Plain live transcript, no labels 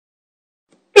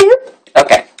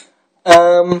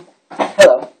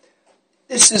Hello.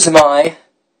 This is my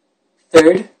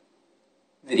third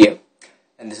video,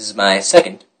 and this is my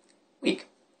second week.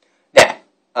 Now,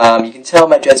 you can tell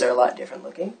my dreads are a lot different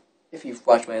looking if you've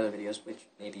watched my other videos, which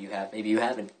maybe you have, maybe you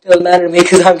haven't. Doesn't matter to me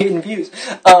because I'm getting views.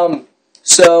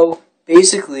 So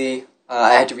basically,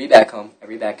 I had to re-backcomb. I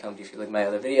re-backcombed. If you look at my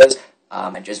other videos,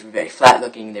 my dreads were very flat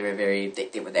looking. They were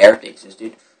they were there, they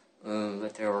existed,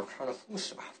 but they were kind of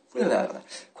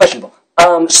questionable.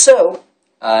 So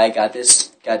I got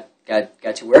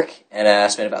to work, and I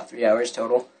spent about 3 hours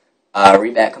total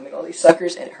re-backcombing all these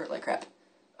suckers, and it hurt like crap.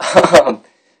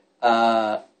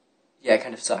 Yeah, it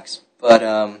kind of sucks, but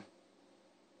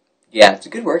yeah, it's a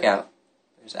good workout.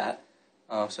 There's that.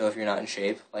 So if you're not in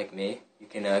shape like me, you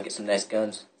can get some nice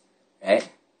guns, right?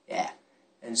 Yeah.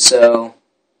 And so,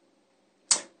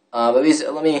 but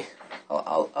basically,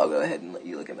 I'll go ahead and let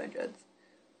you look at my dreads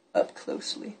up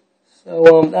closely.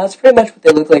 So that's pretty much what they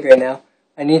look like right now.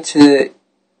 I need to.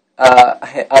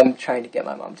 I'm trying to get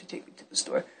my mom to take me to the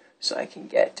store so I can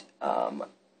get a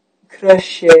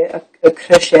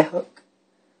crochet hook.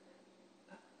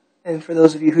 And for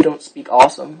those of you who don't speak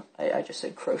awesome, I just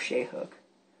said crochet hook,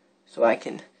 so I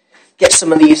can get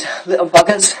some of these little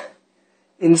buggers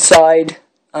inside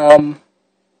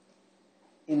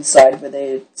inside where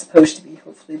they're supposed to be.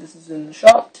 Hopefully this is in the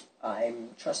shot.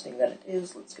 I'm trusting that it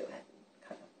is. Let's go ahead and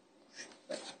kind of.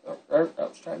 I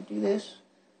was trying to do this.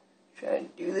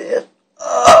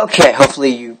 Okay, hopefully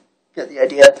you get the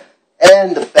idea.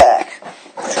 And the back.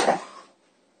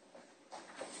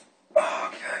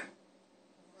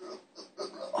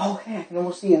 Oh, hey, I can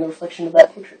almost see in the reflection of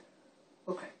that picture.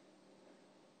 Okay.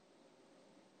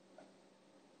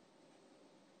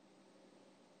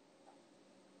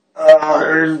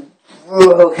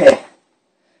 Okay.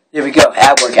 There we go.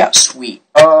 Ab workout. Sweet.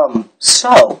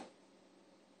 So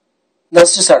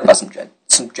let's just talk about some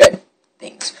dread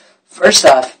things. First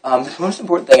off, the most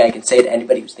important thing I can say to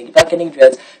anybody who's thinking about getting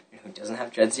dreads and who doesn't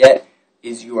have dreads yet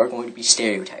is you are going to be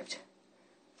stereotyped.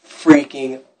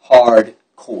 Freaking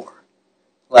hardcore.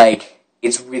 Like,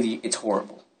 it's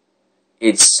horrible.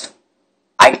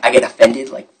 I get offended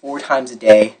like 4 times a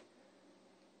day.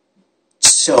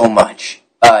 So much.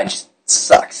 It just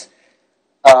sucks.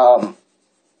 Yeah,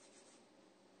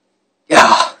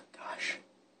 gosh.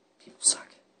 People suck.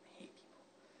 I hate people.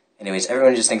 Anyways,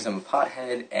 everyone just thinks I'm a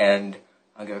pothead, and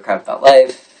I don't give a crap about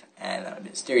life, and I'm a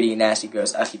dirty, nasty,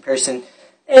 gross, ugly person.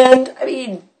 And, I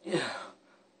mean,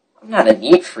 I'm not a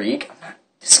neat freak. I'm not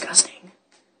disgusting.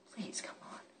 Please, come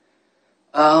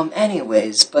on.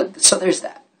 Anyways, but, so there's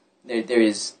that. There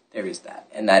is that,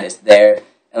 and that is there.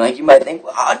 And, like, you might think,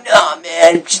 well, oh, no,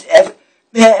 man,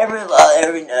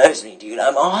 everyone knows me, dude,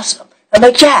 I'm awesome. I'm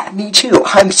like, yeah, me too,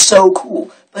 I'm so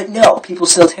cool. But no, people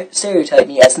still stereotype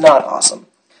me as not awesome,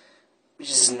 which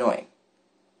is annoying.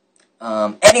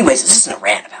 Anyways, this isn't a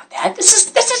rant about that.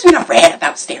 This isn't a rant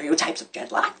about stereotypes of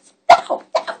dreadlocks. No.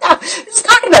 This is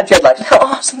talking about dreadlocks, how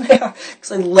awesome they are.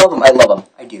 Because I love them.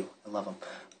 I do. I love them.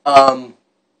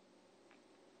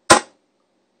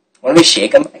 Want me to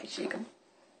shake them? I can shake them.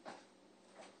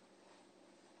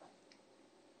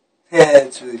 Yeah,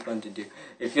 it's really fun to do.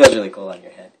 It feels really cool on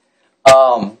your head.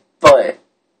 But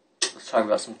let's talk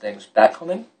about some things.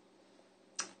 Backcombing.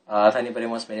 If anybody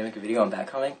wants me to make a video on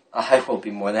backcombing, I will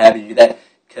be more than happy to do that,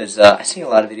 because I see a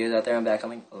lot of videos out there on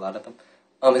backcombing, a lot of them.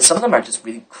 And some of them are just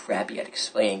really crappy at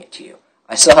explaining it to you.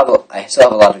 I still have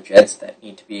a lot of dreads that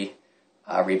need to be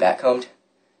re-backcombed.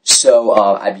 So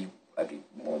I'd be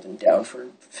more than down for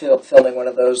filming one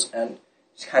of those and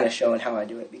just kind of showing how I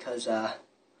do it, because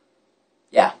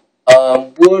yeah.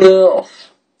 What else?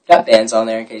 Got bands on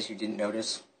there in case you didn't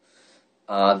notice.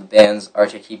 The bands are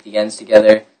to keep the ends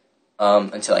together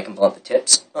until I can blunt the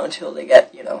tips, until they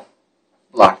get,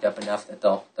 blocked up enough that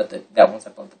once I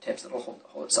blunt the tips, it'll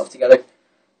hold itself together.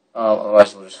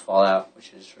 Otherwise it'll just fall out,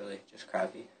 which is really just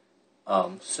crappy.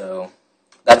 So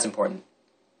that's important.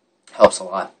 Helps a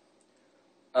lot.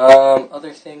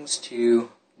 Other things to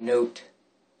note.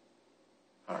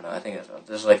 I don't know, I think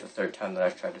this is like the 3rd time that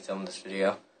I've tried to film this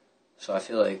video. So I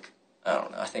feel like, I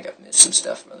don't know, I think I've missed some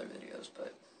stuff from other videos,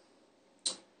 but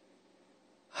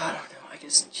I don't know, I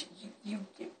guess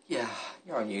yeah,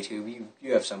 you're on YouTube,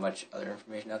 you have so much other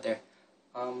information out there.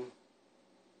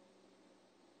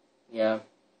 Yeah,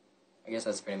 I guess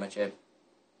that's pretty much it.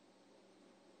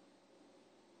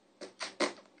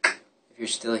 If you're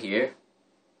still here,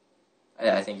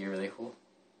 I think you're really cool.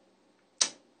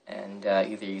 And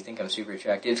either you think I'm super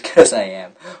attractive, because I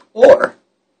am, or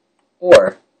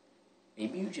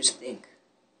maybe you just think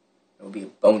there will be a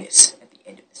bonus at the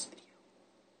end of this video.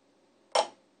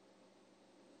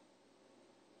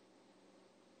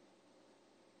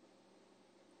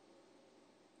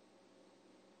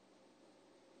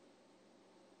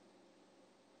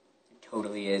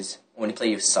 totally is. I want to play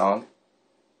you a song.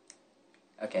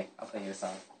 Okay, I'll play you a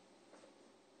song.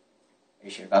 Are you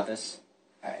sure about this?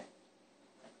 Alright.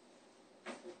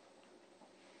 I'm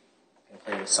gonna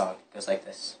play you a song. It goes like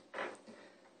this.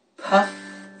 Puff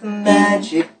the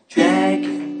magic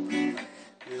dragon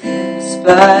lives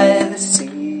by the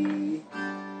sea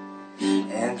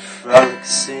and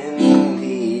frolics in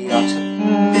the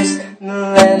autumn mist in the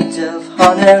land of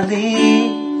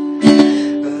Honolulu.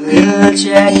 Little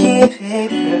Jackie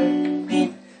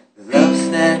Paper loves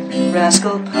that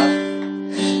rascal Puff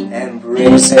and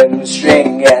brings him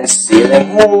string and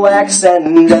sealing wax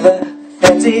and other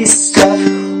fancy stuff.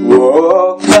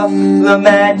 Whoa, Puff the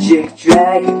magic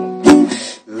dragon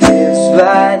lives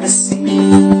by the sea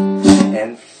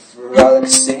and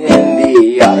frolics in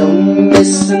the autumn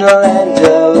mist in the land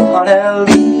of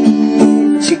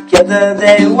Honolulu. Together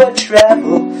they would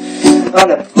travel on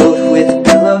a boat with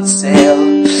bellowed sail,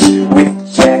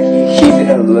 with Jackie keeping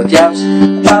a lookout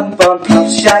up on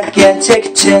Puff's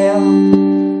gigantic tail.